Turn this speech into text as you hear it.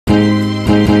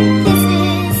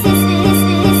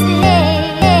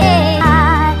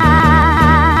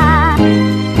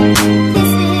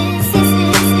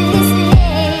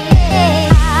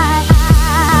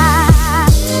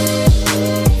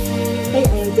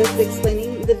just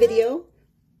explaining the video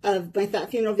of my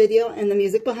Fat Funeral video and the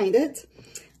music behind it.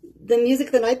 The music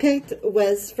that I picked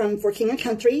was from For King and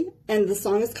Country, and the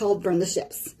song is called Burn the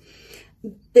Ships.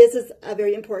 This is a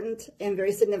very important and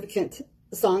very significant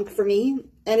song for me,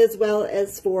 and as well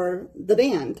as for the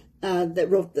band that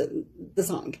wrote the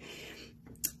song.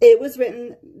 It was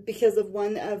written because of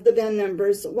one of the band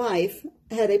members' wife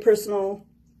had a personal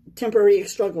temporary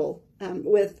struggle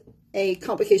with a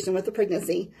complication with the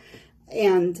pregnancy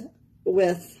and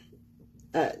with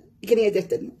getting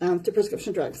addicted to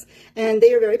prescription drugs. And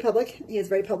they are very public. He is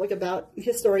very public about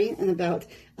his story and about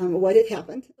what had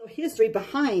happened. So history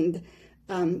behind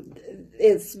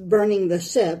is burning the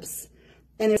ships.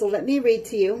 And so let me read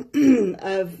to you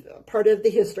of part of the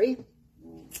history.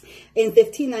 In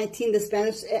 1519, the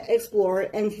Spanish explorer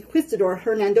and conquistador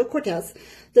Hernando Cortés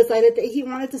decided that he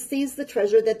wanted to seize the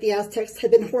treasure that the Aztecs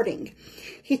had been hoarding.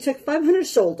 He took 500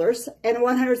 soldiers and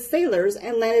 100 sailors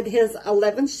and landed his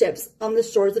 11 ships on the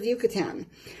shores of Yucatan.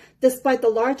 Despite the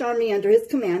large army under his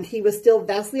command, he was still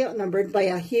vastly outnumbered by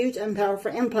a huge and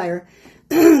powerful empire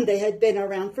that had been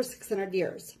around for 600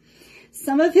 years.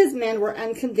 Some of his men were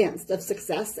unconvinced of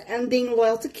success, and being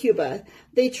loyal to Cuba,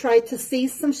 they tried to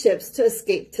seize some ships to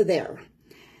escape to there.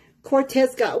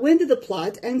 Cortés got wind of the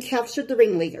plot and captured the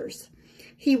ringleaders.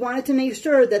 He wanted to make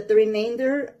sure that the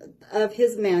remainder of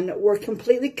his men were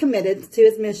completely committed to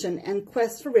his mission and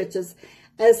quest for riches,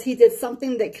 as he did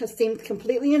something that seemed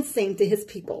completely insane to his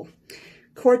people.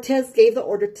 Cortés gave the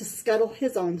order to scuttle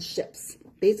his own ships,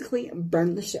 basically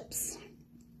burn the ships.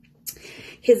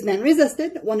 His men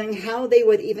resisted, wondering how they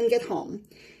would even get home.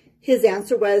 His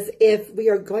answer was, if we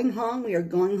are going home, we are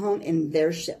going home in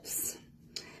their ships.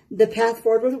 The path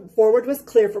forward was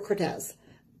clear for Cortés.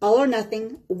 All or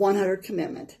nothing, 100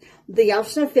 commitment. The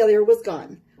option of failure was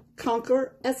gone.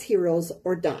 Conquer as heroes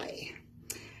or die.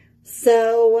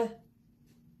 So,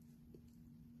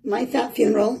 my fat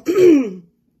funeral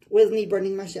was me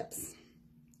burning my ships.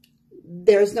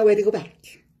 There's no way to go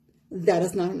back. That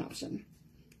is not an option.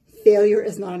 Failure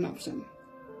is not an option.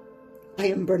 I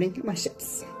am burning my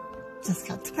ships. Just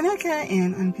got to Paneca,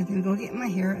 and I'm going to go get my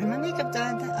hair and my makeup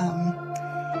done.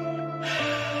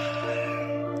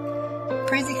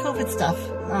 Crazy COVID stuff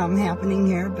happening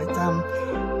here, but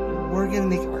we're going to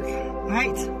make it work. All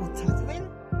right, we'll talk to you later.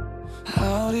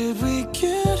 How did we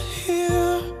get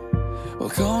here?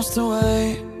 What comes the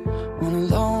way on a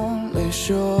lonely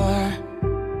shore?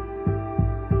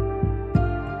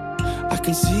 I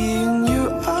can see in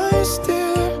your eyes,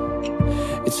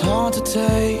 dear, it's hard to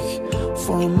take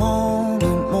for a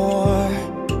moment more.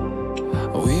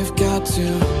 We've got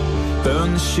to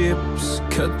burn the ships,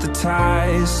 cut the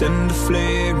ties, send a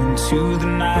flare into the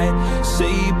night.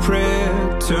 Say a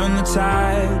prayer, turn the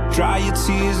tide, dry your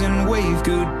tears and wave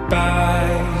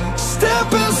goodbye.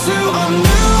 step into a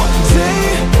new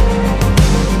day.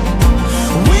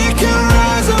 We can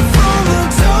rise up from the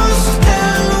dust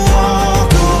and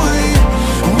walk away.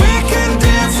 We can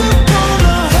dance upon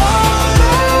the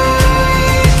heartache,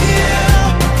 yeah.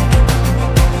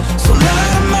 So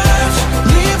light a match,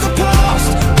 leave the past,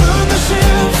 burn the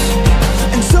ships,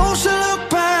 and don't you look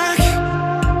back.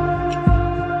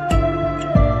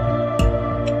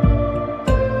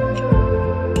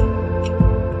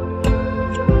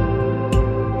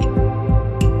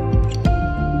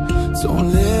 Don't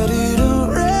let it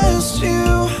arrest you.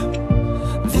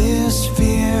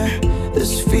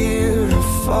 This fear of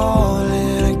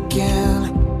falling again.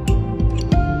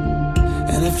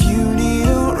 And if you need a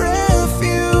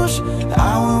refuge,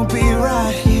 I will be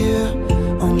right here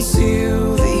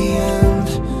until the end.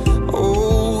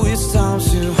 Oh, it's time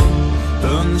to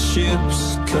Burn the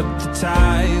ships, cut the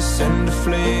ties, send a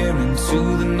flare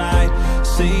into the night.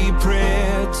 Say a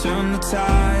prayer, turn the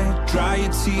tide, dry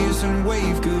your tears and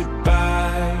wave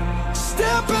goodbye.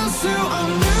 step into a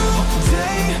new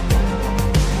day.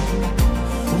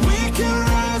 We can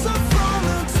rise up from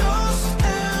the dust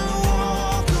and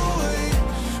walk away.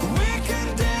 We can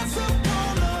dance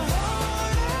upon the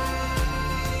heartache,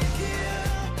 yeah.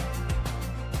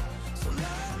 So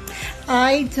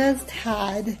I just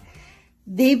had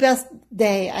the best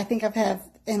day I think I've had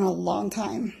in a long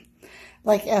time,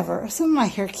 like ever. Some of my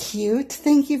hair cute.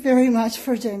 Thank you very much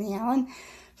for Jenny Allen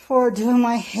for doing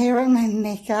my hair and my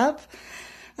makeup.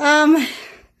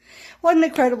 What an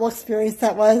incredible experience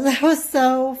that was. That was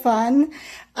so fun.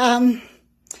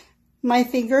 My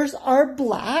fingers are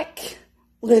black,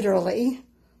 literally,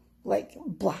 like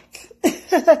black.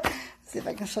 Let's see if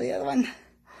I can show you the other one.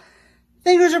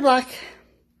 Fingers are black.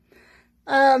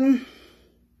 That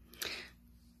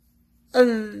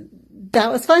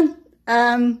was fun.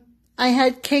 I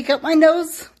had cake up my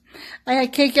nose. I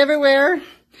had cake everywhere.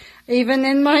 even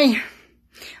in my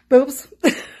boobs.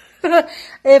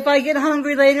 If I get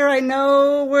hungry later, I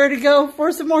know where to go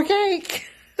for some more cake.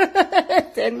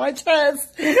 It's in my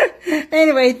chest.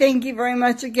 Anyway, thank you very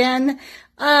much again.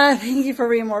 Thank you for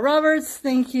Rita Moore Roberts.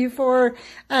 Thank you for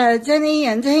Jenny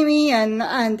and Jamie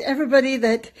and everybody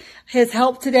that has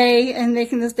helped today in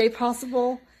making this day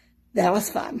possible. That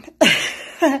was fun.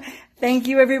 Thank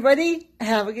you, everybody.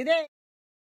 Have a good day.